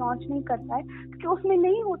प्रोजेक्ट लॉन्च नहीं करता है, क्योंकि उसमें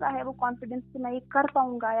नहीं होता है वो कॉन्फिडेंस कि मैं ये कर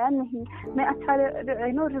पाऊंगा या नहीं, मैं अच्छा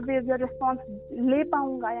रिव्यू या रिस्पॉन्स ले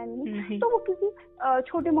पाऊंगा या नहीं. तो वो किसी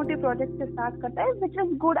छोटे मोटे प्रोजेक्ट से स्टार्ट करता है, which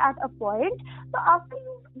is good at a point. तो आफ्टर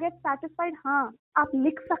यू गेट सेटिस्फाइड, हाँ आप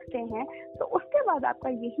लिख सकते हैं, तो उसके बाद आपका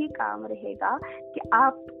यही काम रहेगा कि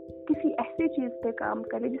आप किसी ऐसी चीज पे काम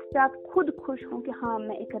करें जिससे आप खुद खुश हों कि हाँ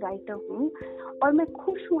मैं एक राइटर हूँ और मैं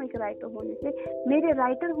खुश हूँ एक राइटर होने से। मेरे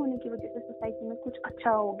राइटर होने की वजह से सोसाइटी में कुछ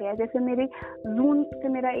अच्छा हो गया। जैसे मेरे जून से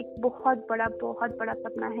मेरा एक बहुत बड़ा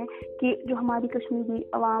सपना है कि जो हमारी कश्मीरी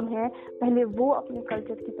अवाम है पहले वो अपने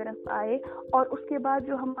कल्चर की तरफ आए और उसके बाद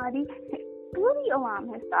जो हमारी पूरी अवाम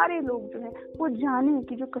है, सारे लोग जो है वो जाने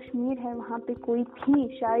कि जो कश्मीर है वहाँ पे कोई थी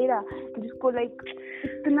शायरा जिसको लाइक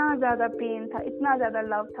इतना ज्यादा पेन था, इतना ज्यादा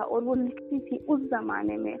लव था और वो लिखती थी उस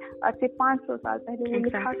जमाने में, आज से 500 साल पहले वो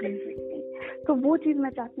लिखा करती थी। तो वो चीज मैं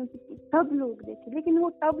चाहती हूँ कि सब लोग देखें, लेकिन वो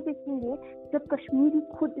तब देखेंगे जब कश्मीरी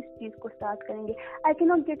खुद इस चीज को स्टार्ट करेंगे। I can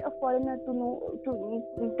not get a foreigner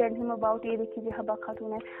to tell him about ये देखिए हबा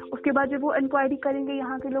खातून है, उसके बाद जब वो इंक्वायरी करेंगे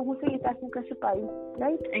यहाँ के लोगों से ये ताकि कैसे पाई,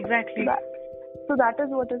 right? Exactly. So that is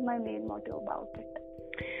what is my main motive about it.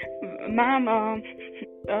 Ma'am,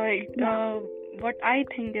 what I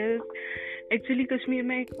think is actually Kashmir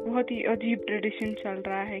में एक बहुत ही अजीब ट्रेडिशन चल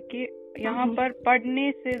रहा है कि यहाँ पर पढ़ने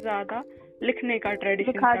से ज्यादा लिखने का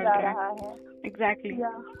ट्रेडिशन चल रहा है।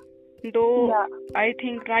 एग्जैक्टली। दो I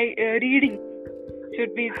think reading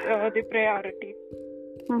should be the priority.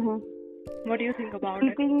 What do you think about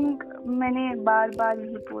it? मैंने बार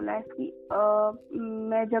यही बोला है कि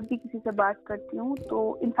मैं जब भी किसी से बात करती हूँ तो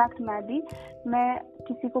इनफैक्ट मैं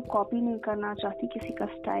किसी को कॉपी नहीं करना चाहती किसी का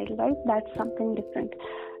style, right? That's something different.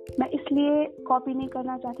 मैं इसलिए कॉपी नहीं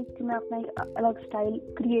करना चाहती क्योंकि मैं अपना एक अलग स्टाइल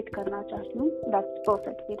क्रिएट करना चाहती हूँ। That's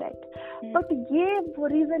perfectly right. बट ये वो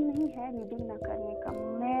रीजन नहीं है रीडिंग ना करने का।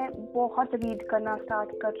 मैं बहुत रीड करना स्टार्ट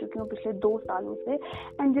कर चुकी हूँ पिछले 2 सालों से,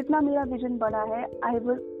 एंड जितना मेरा विजन बड़ा है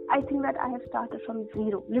I think that I have started from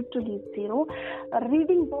zero, literally zero.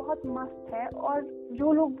 Reading बहुत मस्त है, और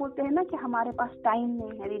जो लोग बोलते हैं ना कि हमारे पास टाइम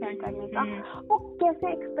नहीं है रीडिंग करने का, वो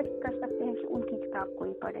कैसे एक्सपेक्ट कर सकते हैं कि उनकी किताब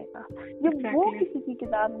कोई पढ़ेगा? जब वो किसी की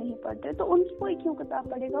किताब नहीं पढ़ते तो उनकी कोई क्यों किताब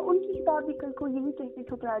पढ़ेगा? उनकी किताब भी कल को यही कहती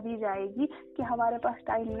ठुकरा दी जाएगी कि हमारे पास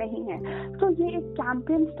टाइम नहीं है। तो ये एक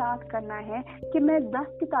कैंपेन स्टार्ट करना है कि मैं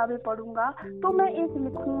 10 किताबें पढ़ूंगा तो मैं एक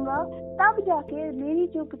लिखूंगा, तब जाके मेरी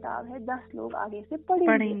जो किताब है 10 लोग आगे से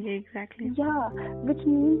पढ़ेंगे। Exactly. Yeah, which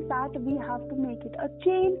means that we have to make it a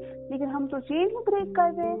chain. लेकिन हम तो चेन ही ब्रेक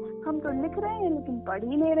कर रहे हैं, हम तो लिख रहे हैं लेकिन पढ़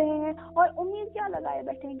ही नहीं रहे हैं, और उम्मीद क्या लगाए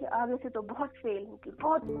बैठे हैं कि आगे से तो बहुत फेल होगी,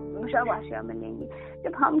 बहुत शाबाशियां मिलेंगी।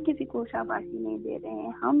 जब हम किसी को शाबाशी नहीं दे रहे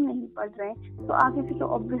हैं, हम नहीं पढ़ रहे हैं, तो आगे से तो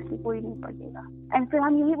ऑब्वियसली कोई नहीं पढ़ेगा। एंड फिर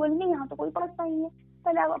हम यही बोलेंगे यहाँ तो कोई पढ़ता ही है।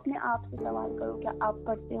 पहले आप अपने आप से सवाल करो, क्या आप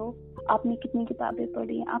पढ़ते हो? आपने कितनी किताबें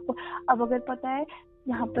पढ़ी हैं? आपको अब अगर पता है,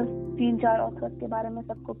 यहाँ पर 3-4 ऑथर्स के बारे में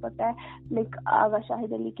सबको पता है, लाइक आगा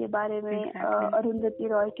शाहिद अली के बारे में, अरुंधति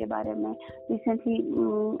रॉय के बारे में, रिसेंटली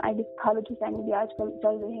खालिद हुसैनी भी आजकल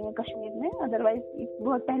चल रहे हैं कश्मीर में, अदरवाइज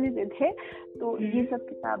बहुत पहले से थे। तो ये सब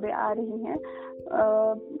किताबें आ रही हैं।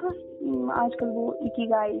 बस आजकल वो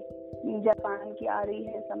इकिगाई जापान की आ रही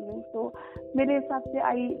है समथिंग। तो मेरे हिसाब से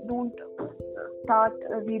I don't start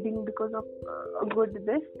reading because of good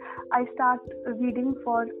this. I start reading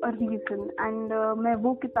for a reason, and मैं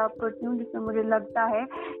वो किताब पढ़ती हूँ जिसमें मुझे लगता है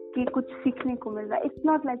कि कुछ सीखने को मिल रहा है। It's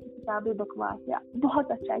not like किताबें बकवास है।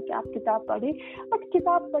 बहुत अच्छा है कि आप किताब पढ़ें, बट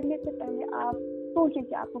किताब पढ़ने से पहले आप सोचें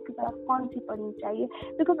कि आपको किताब कौन सी पढ़नी चाहिए।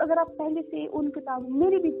 बिकॉज अगर आप पहले से उन किताब,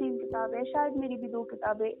 मेरी भी 3 किताबें है, शायद मेरी भी 2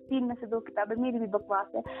 किताबें, 3 में से 2 किताबें मेरी भी बकवास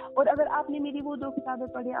है, और अगर आपने मेरी वो 2 किताबें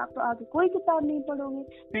पढ़ी, आप तो आगे कोई किताब नहीं पढ़ोगे।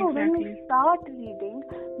 तो when you start reading,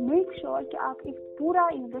 make sure कि आप एक पूरा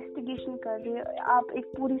इन्वेस्टिगेशन कर रहे हैं, आप एक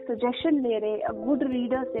पूरी सजेशन ले रहे हैं गुड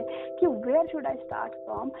रीडर से कि where should I start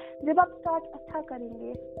from. जब आप स्टार्ट अच्छा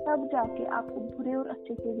करेंगे तब जाके आपको बुरे और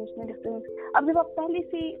अच्छे के बीच में डिफरेंस। अब जब आप पहले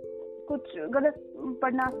से कुछ गलत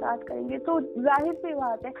पढ़ना स्टार्ट करेंगे तो जाहिर सी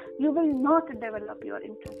बात है you will not develop your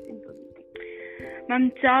interest in reading. Ma'am,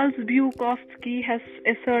 Charles Bukowski has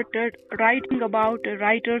asserted writing about a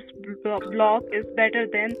writer's blog is better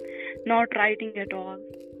than not writing at all.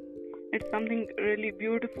 It's something really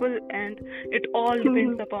beautiful, and it all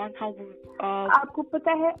depends upon how आपको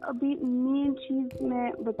पता है, अभी main चीज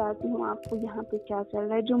मैं बताती हूँ आपको यहाँ पे क्या चल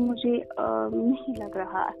रहा है जो मुझे नहीं लग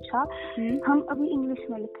रहा अच्छा। हम अभी इंग्लिश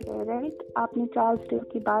में लिख रहे हैं, राइट? आपने चार्ल्स डिकेंस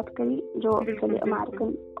की बात करी जो एक्चुअली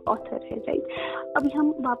अमेरिकन ऑथर है, राइट? अभी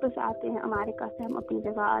हम वापस आते हैं अमेरिका से, हम अपनी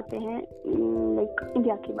जगह आते हैं, लाइक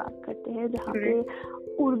इंडिया की बात करते हैं, जहाँ पे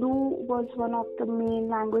Urdu was one of the main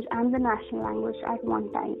language and the national language at one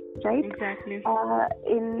time. Right. Exactly.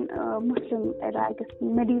 In Muslim era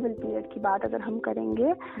medieval period की बात अगर हम करेंगे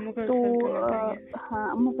मुगल तो सल्तनत है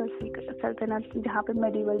हाँ, मुगल सल्तनत जहाँ पे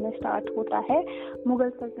मेडिवल में स्टार्ट होता है। मुगल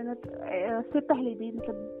सल्तनत से पहले भी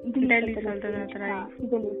मतलब दिल्ली सल्तनत, राइट।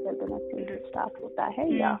 दिल्ली सल्तनत से स्टार्ट होता है,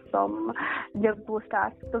 या फ्रॉम जब वो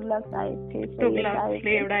स्टार्ट तुगलक आए थे,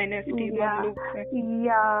 स्लेव डायनेस्टी,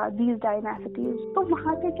 या दीज डायनेस्टीज। तो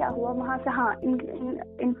वहाँ से क्या हुआ, वहाँ से हाँ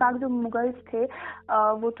इनफैक्ट जो मुगल्स थे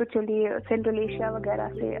वो तो चलिए सेंट्रल एशिया वगैरह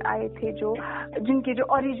से आए थे, जो जिनके जो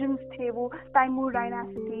ओरिजिन्स थे वो Timur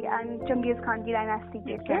dynasty and Genghis Khan की डायनेस्टी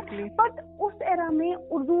के थे। बट उस एरा में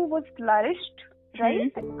Urdu was flourished,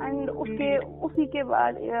 right. And उसी के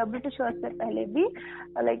बाद ब्रिटिशर्स से पहले भी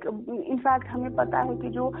लाइक इनफैक्ट हमें पता है कि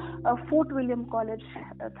जो फोर्ट विलियम कॉलेज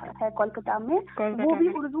है कोलकाता में, वो भी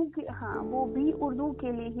उर्दू के, हाँ वो भी उर्दू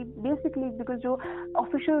के लिए ही बेसिकली, बिकॉज जो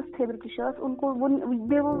ऑफिशियल्स थे ब्रिटिशर्स उनको वो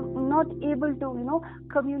they were not able to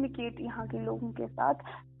communicate यहाँ के लोगों के साथ,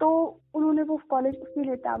 तो उन्होंने वो कॉलेज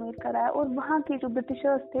इसीलिए तामीर कराया। और वहाँ के जो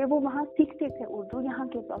ब्रिटिशर्स थे वो वहाँ सीखते थे उर्दू, यहाँ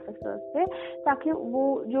के प्रोफेसर्स से, ताकि वो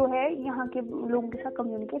जो है यहाँ के लोगों के साथ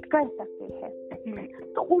कम्युनिकेट कर सकते हैं।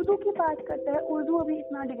 तो उर्दू की बात करते हैं, उर्दू अभी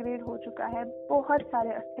इतना डिग्रेड हो चुका है, बहुत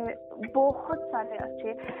सारे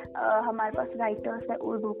अच्छे हमारे पास राइटर्स है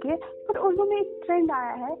उर्दू के, पर उर्दू में एक ट्रेंड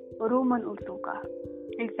आया है रोमन उर्दू का।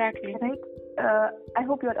 Exactly, right. I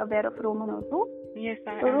hope you are aware of Roman Urdu. Yes,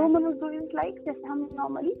 तो रोमन उर्दू इज लाइक, जैसे हम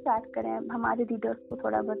नॉर्मली चैट करें, हमारे रीडर्स को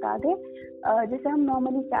थोड़ा बता दें, जैसे हम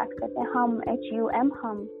नॉर्मली चैट करते हैं, हम HUM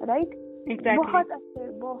हम, राइट।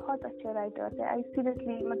 बहुत अच्छे राइटर्स है। आई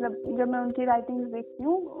सीरियसली मतलब जब मैं उनकी राइटिंग देखती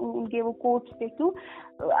हूँ, उनके वो कोट्स देखती हूँ,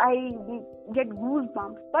 I get goose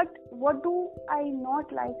bumps. But what do I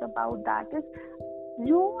not like about that is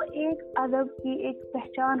जो एक अदब की एक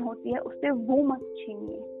पहचान होती है उससे वो मत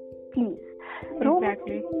छीनिए प्लीज। रोमन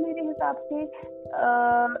मेरे हिसाब से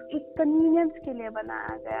एक कन्वीनियंस के लिए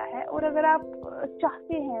बनाया गया है, और अगर आप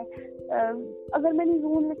चाहते हैं, अगर मैंने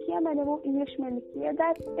रूल लिखी है, मैंने वो इंग्लिश में लिखी है,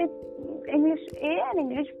 that is English A and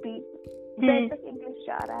English B, तक इंग्लिश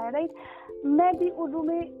जा रहा है, राइट। मैं भी उर्दू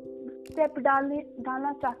में स्टेप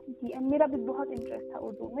डालना चाहती थी, एंड मेरा भी बहुत इंटरेस्ट था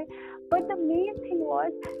उर्दू में, but the main thing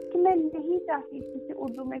was कि मैं नहीं चाहती थी कि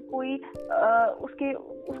उर्दू में कोई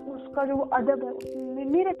उसका जो अदब है उसमें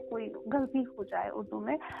मेरे कोई गलती हो जाए उर्दू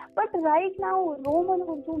में। But right now Roman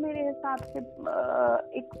Urdu मेरे हिसाब से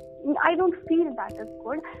एक I don't feel that is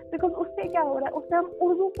good, because उससे क्या हो रहा है, उससे हम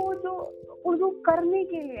उर्दू करने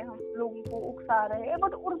के लिए हम लोगों को उकसा रहे हैं,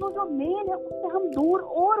 बट उर्दू जो मेन है उससे हम दूर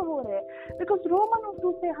और हो रहे हैं, बिकॉज रोमन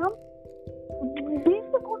उर्दू से हम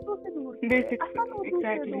बेसिक उर्दू से दूर, असल उर्दू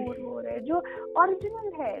से दूर हो रहे हैं, जो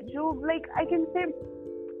ओरिजिनल है, जो like I can say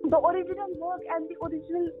the original work and the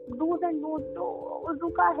original dos and don'ts जो उर्दू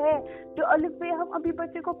का है, जो अलिफ बे हम अभी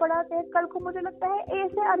बच्चे को पढ़ाते हैं, कल को मुझे लगता है ए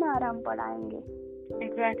से अनार हम पढ़ाएंगे।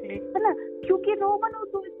 एग्जैक्टली, है ना, क्योंकि रोमन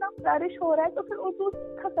उर्दू इतना फ्लरिश हो रहा है, तो फिर उर्दू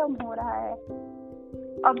खत्म हो रहा है।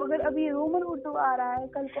 अब अगर अभी रोमन उर्दू आ रहा है,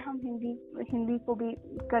 कल को हम हिंदी को भी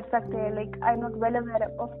कर सकते हैं। Like I am not well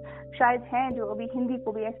aware of, शायद हैं जो अभी हिंदी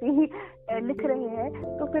को भी ऐसे ही लिख रहे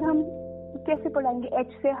हैं, तो फिर हम कैसे पढ़ाएंगे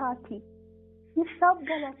H से हाथी? ये सब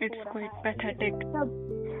गलत हो रहा है,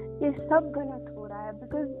 ये सब गलत हो रहा है,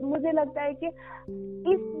 बिकॉज मुझे लगता है कि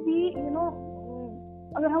इफ वी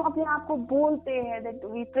अगर हम अपने आप को बोलते हैं that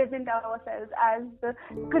we present ourselves as the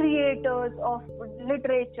creators of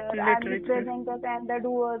literature and the presenters and the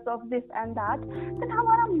doers of this and that, then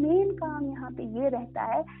हमारा मेन काम यहाँ पे ये रहता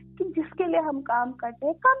है कि जिसके लिए हम काम करते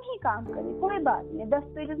हैं कम ही काम करें, कोई बात नहीं, 10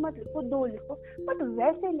 पेजेस मत लिखो, 2 लिखो, बट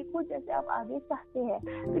वैसे लिखो जैसे आप आगे चाहते हैं,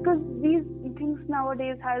 because these things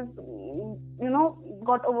nowadays has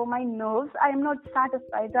got over my nerves. I am not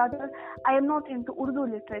satisfied, rather I am not into Urdu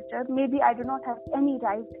literature, maybe I do not have any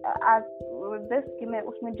right as this कि मैं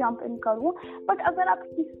उसमें jump in करूँ, but अगर आप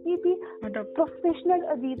किसी भी professional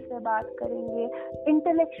अदीब से बात करेंगे,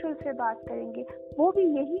 इंटेलेक्चुअल से बात करेंगे, वो भी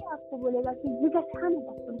यही आपको बोलेगा कि ये कैसे हमें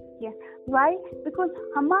पसंद किया। Why? Because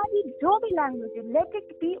हमारी जो भी लैंग्वेज है, let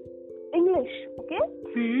it be English, okay,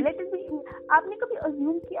 let it be. आपने कभी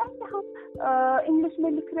अज्यूम किया कि हम इंग्लिश में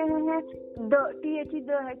लिख रहे हैं द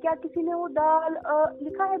है, क्या किसी ने वो दाल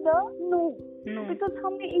लिखा है द? नो, बिकॉज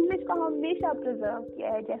हमने इंग्लिश को हमेशा प्रिजर्व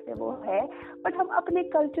किया है जैसे वो है, बट हम अपने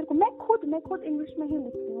कल्चर को, मैं खुद इंग्लिश में ही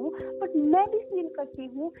लिखती हूँ, बट मैं भी फील करती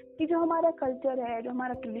हूँ कि जो हमारा कल्चर है, जो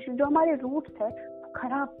हमारा ट्रेडिशन, जो हमारे रूट्स है,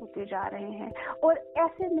 खराब होते जा रहे हैं, और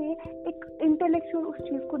ऐसे में एक इंटेलेक्चुअल उस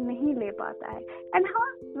चीज को नहीं ले पाता है। एंड हाँ,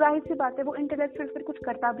 जाहिर सी बात है, वो इंटेलेक्चुअल फिर कुछ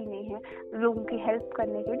करता भी नहीं है लोगों की हेल्प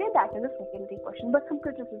करने के लिए, that is a secondary question. बस हम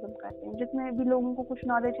क्रिटिसिज्म करते हैं, जितने भी लोगों को कुछ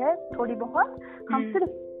नॉलेज है थोड़ी बहुत, हम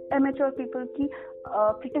सिर्फ एमेच्योर पीपल की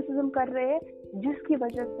क्रिटिसिज्म कर रहे हैं जिसकी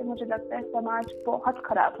वजह से मुझे लगता है समाज बहुत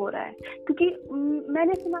खराब हो रहा है। क्योंकि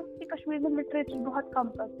मैंने सुना कि कश्मीर में लिटरेचर बहुत कम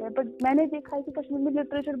पढ़ते हैं, बट मैंने देखा है कि कश्मीर में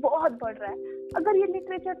लिटरेचर बहुत बढ़ रहा है। अगर ये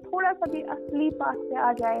लिटरेचर थोड़ा सा भी असली पास पे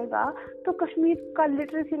आ जाएगा तो कश्मीर का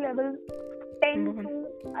literacy level 10 to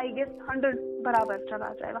I guess 100 बराबर चला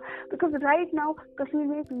जाएगा। बिकॉज राइट नाउ कश्मीर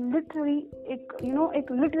में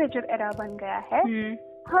एक लिटरेचर एरा बन गया है।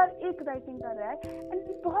 हर एक राइटिंग कर रहा है एंड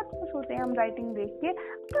बहुत खुश होते हैं हम राइटिंग देख के।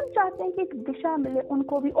 हम चाहते हैं कि एक दिशा मिले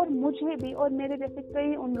उनको भी और मुझे भी और मेरे जैसे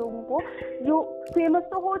कई उन लोगों को जो फेमस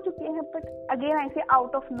तो हो चुके हैं बट अगेन आई से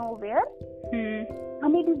आउट ऑफ नोवेयर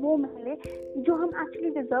हमें भी वो मिले जो हम एक्चुअली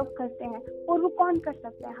डिजर्व करते हैं। और वो कौन कर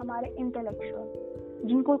सकते हैं? हमारे इंटेलेक्चुअल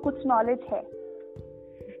जिनको कुछ नॉलेज है।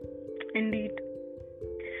 Indeed.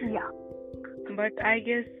 या बट आई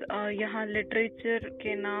गेस यहाँ लिटरेचर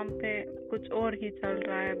के नाम पे कुछ और ही चल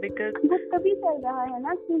रहा है। बिकॉज वो तभी चल रहा है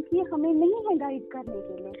ना क्योंकि हमें नहीं है गाइड करने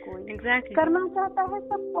के लिए कोई। Exactly. करना चाहता है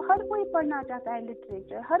सब, हर कोई पढ़ना चाहता है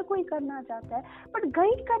लिटरेचर, हर कोई करना चाहता है बट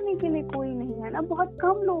गाइड करने के लिए कोई नहीं है ना। बहुत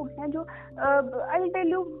कम लोग हैं जो I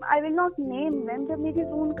tell you, I will not name them. जब मेरी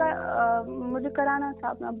जून का मुझे कराना था,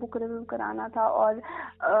 अपना बुक रिव्यू कराना था और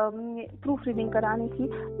प्रूफ रीडिंग करानी थी,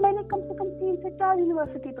 मैंने कम से कम 3 से 4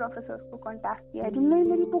 यूनिवर्सिटी प्रोफेसर्स को कॉन्टैक्ट किया है जिन्होंने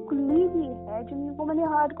मेरी बुक ली भी है, जिनको मैंने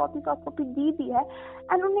हार्ड कॉपी सॉफ्ट कॉपी दी भी है।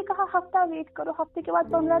 एंड उन्होंने कहा हफ्ता वेट करो, हफ्ते के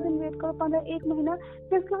बाद 15 दिन वेट करो, 1 महीना,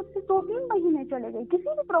 जिसके बाद से 2-3 महीने चले गए। किसी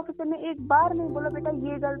भी प्रोफेसर ने एक बार नहीं बोला बेटा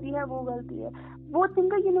ये गलती है वो गलती है। वो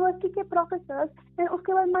सिंगल यूनिवर्सिटी के प्रोफेसर्स एंड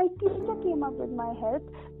उसके बाद my teacher came up with my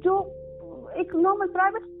help, जो एक नॉर्मल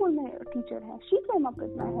प्राइवेट स्कूल में टीचर है, she came up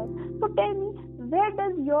with my help. So tell me where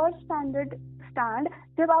does your standard stand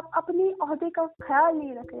जब आप अपनी ओहदे का ख्याल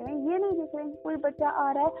नहीं रख रहे हैं, ये नहीं देख रहे हैं कि कोई बच्चा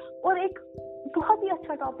आ रहा है और एक बहुत ही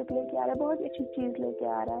अच्छा टॉपिक लेके आ रहा है, बहुत ही अच्छी चीज लेके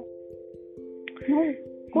आ रहा है। नहीं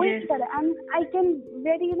कोई तरह। And I can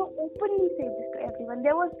very openly say this to everyone,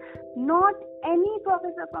 there was not any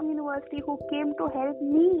professor from university who came to help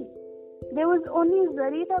me. There was only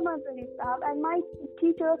Zarif Ahmad Zarif साहब and my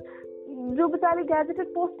teachers जो बेचारे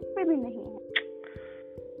गैजेटेड पोस्ट पे भी नहीं है।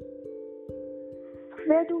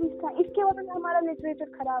 Where do we stand? इसके वजह से हमारा लिटरेचर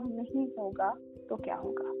खराब नहीं होगा तो क्या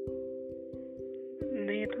होगा?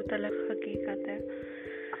 ये तो तलख हकीकत है।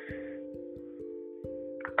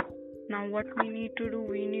 Now what we need to do,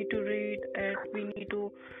 we need to read it, we need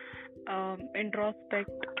to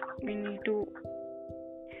introspect, we need to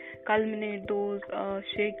culminate those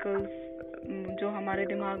shackles जो हमारे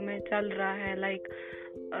दिमाग में चल रहा है, like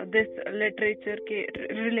this literature के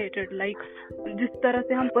related, like जिस तरह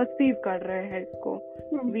से हम perceive कर रहे हैं इसको,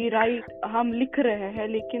 we write, हम लिख रहे हैं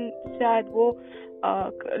लेकिन शायद वो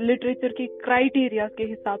लिटरेचर की क्राइटेरिया के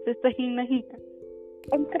हिसाब से सही नहीं है।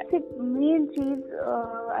 एंड सबसे मेन चीज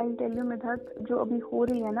आई टेल यू मिधत, जो अभी हो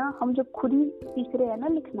रही है ना, हम जब खुद ही सीख रहे हैं ना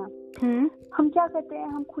लिखना, हम क्या करते हैं,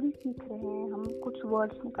 हम खुद ही सीख रहे हैं, हम कुछ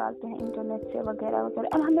वर्ड्स निकालते हैं इंटरनेट से वगैरह वगैरह,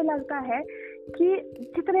 और हमें लगता है कि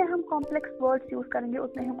जितने हम कॉम्प्लेक्स वर्ड्स यूज करेंगे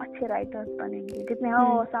उतने हम अच्छे राइटर्स बनेंगे। जितने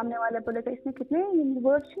हम सामने वाले बोलेगा इसमें कितने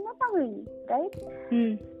वर्ड्स ना पढ़ेंगी, राइट?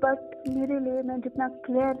 बट मेरे लिए मैं जितना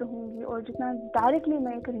क्लियर रहूंगी और जितना डायरेक्टली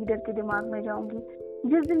मैं एक रीडर के दिमाग में जाऊंगी,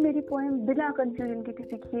 जिस दिन मेरी पोएम बिना कंफ्यूजन के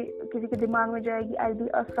किसी के दिमाग में जाएगी, आई be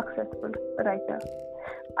a successful writer.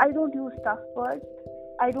 I don't use tough words,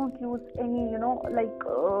 I don't use any like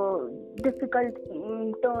difficult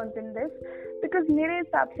terms in this, because मेरे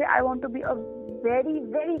हिसाब से I want to be a very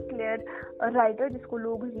very clear writer जिसको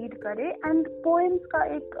लोग read करे। and poems का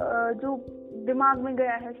एक जो दिमाग में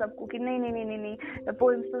गया है सबको कि नहीं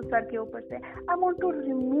poems तो सर के ऊपर से, I want to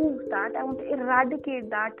remove that, I want to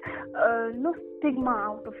eradicate that stigma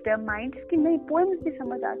out of their minds कि नहीं poems भी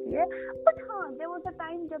समझ आती है। but हाँ, there was a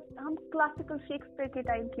time जब हम क्लासिकल शेक्सपियर के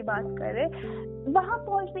टाइम की बात करें, वहाँ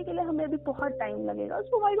पहुँचने के लिए हमें भी बहुत टाइम लगेगा।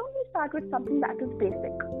 so why don't we start with something that is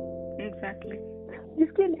basic? Exactly.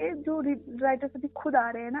 जिसके लिए जो राइटर्स अभी खुद आ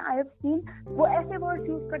रहे हैं ना, आई हैव सीन, वो ऐसे वर्ड्स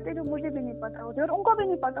यूज करते हैं जो मुझे भी नहीं पता होते और उनको भी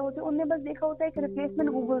नहीं पता होते। उन्होंने बस देखा होता है एक रिप्लेसमेंट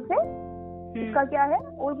गूगल से इसका क्या है,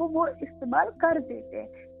 और वो इस्तेमाल कर देते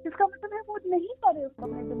हैं। जिसका मतलब है वो नहीं कर रहे उसको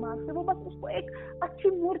अपने दिमाग से, वो बस उसको एक अच्छी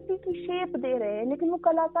मूर्ति की शेप दे रहे हैं, लेकिन वो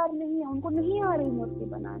कलाकार नहीं है, उनको नहीं आ रही मूर्ति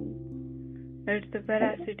बनानी। That's the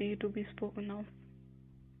veracity to be spoken of.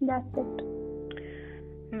 That's it.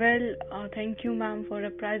 Well, thank you, ma'am, for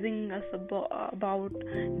apprising us about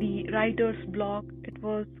the writer's block. It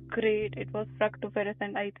was great. It was fructiferous,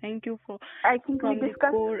 and I thank you for. I think we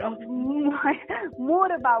discussed more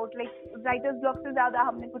about like writer's block से ज़्यादा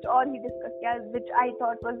हमने कुछ और ही discuss किया, which I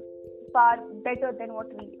thought was far better than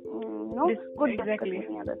what we could exactly. discuss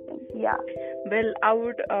any other thing. Yeah. Well, I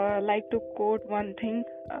would like to quote one thing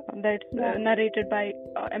that's narrated by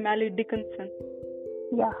Emily Dickinson.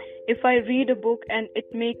 Yeah. If I read a book and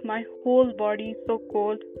it make my whole body so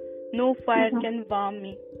cold, no fire can warm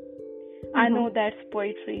me. I know that's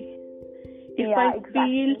poetry. If I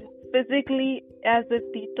feel physically as if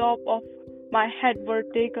the top of my head were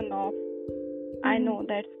taken off, I know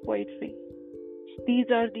that's poetry. These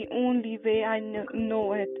are the only way I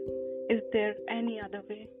know it. Is there any other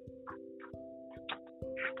way?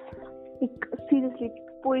 Seriously,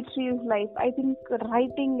 poetry is life. I think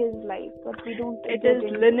writing is life, but we don't. It is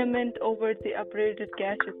liniment over the abraded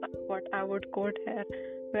gash is what I would quote here.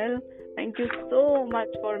 Well, thank you so much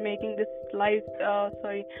for making this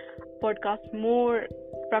podcast more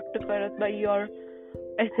fructiferous by your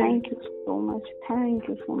essence. Thank you so much. Thank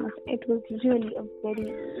you so much. It was really a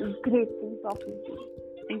very great thing talking to you.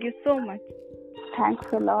 Thank you so much. Thanks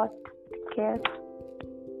a lot. Take care.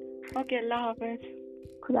 Okay, Allah Hafiz.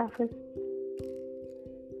 Khuda Hafiz.